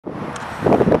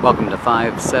Welcome to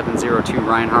 5702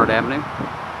 Rinehart Avenue.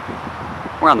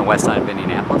 We're on the west side of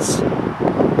Indianapolis.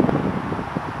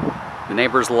 The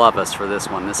neighbors love us for this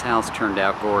one. This house turned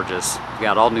out gorgeous. We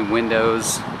got all new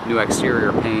windows, new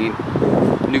exterior paint,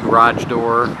 new garage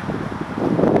door.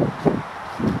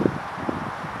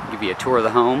 Give you a tour of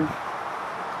the home.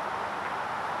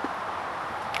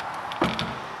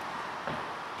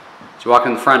 As you walk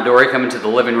in the front door, you come into the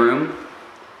living room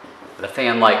with a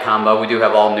fan light combo. We do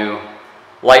have all new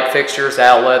light fixtures,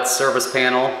 outlets, service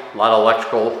panel, a lot of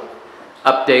electrical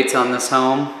updates on this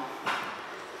home.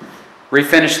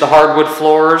 Refinished the hardwood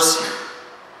floors.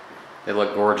 They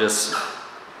look gorgeous.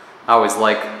 I always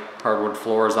like hardwood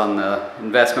floors on the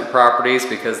investment properties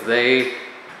because they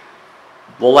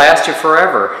will last you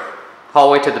forever.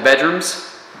 Hallway to the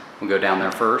bedrooms. We'll go down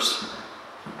there first.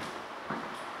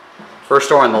 First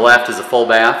door on the left is a full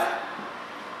bath.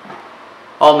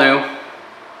 All new.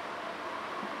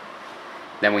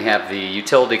 Then we have the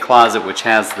utility closet, which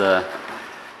has the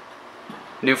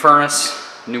new furnace,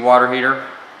 new water heater.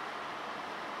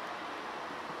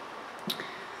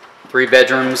 3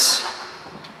 bedrooms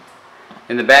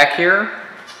in the back here.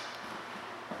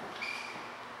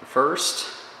 The first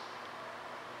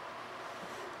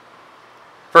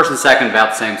and second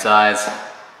about the same size.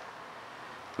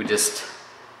 We just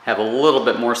have a little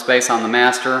bit more space on the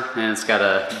master, and it's got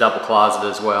a double closet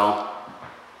as well.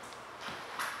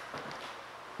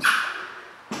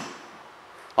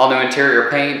 All new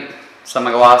interior paint,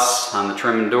 semi-gloss on the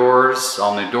trim and doors,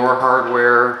 all new door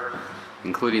hardware,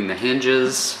 including the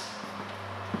hinges.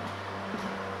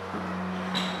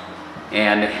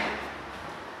 And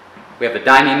we have a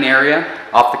dining area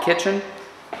off the kitchen.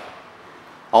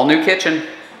 All new kitchen.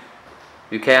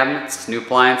 New cabinets, new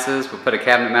appliances. We put a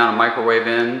cabinet mounted microwave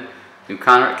in, new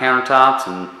countertops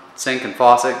and sink and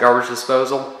faucet, garbage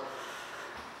disposal.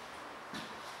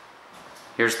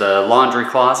 Here's the laundry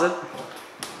closet.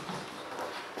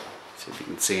 See if you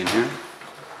can see in here.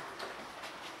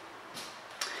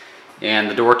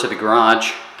 And the door to the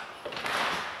garage.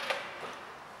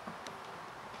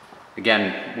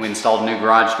 Again, we installed a new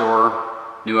garage door,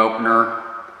 new opener,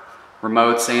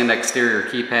 remotes, and exterior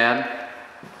keypad.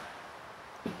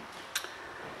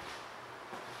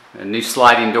 A new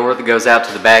sliding door that goes out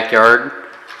to the backyard.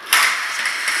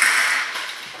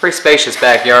 Pretty spacious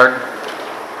backyard,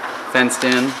 fenced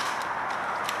in.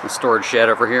 A storage shed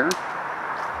over here.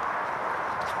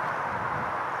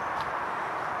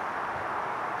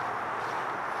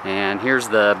 And here's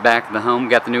the back of the home.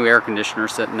 Got the new air conditioner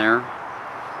sitting there.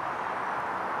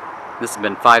 This has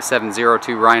been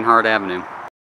 5702 Rinehart Avenue.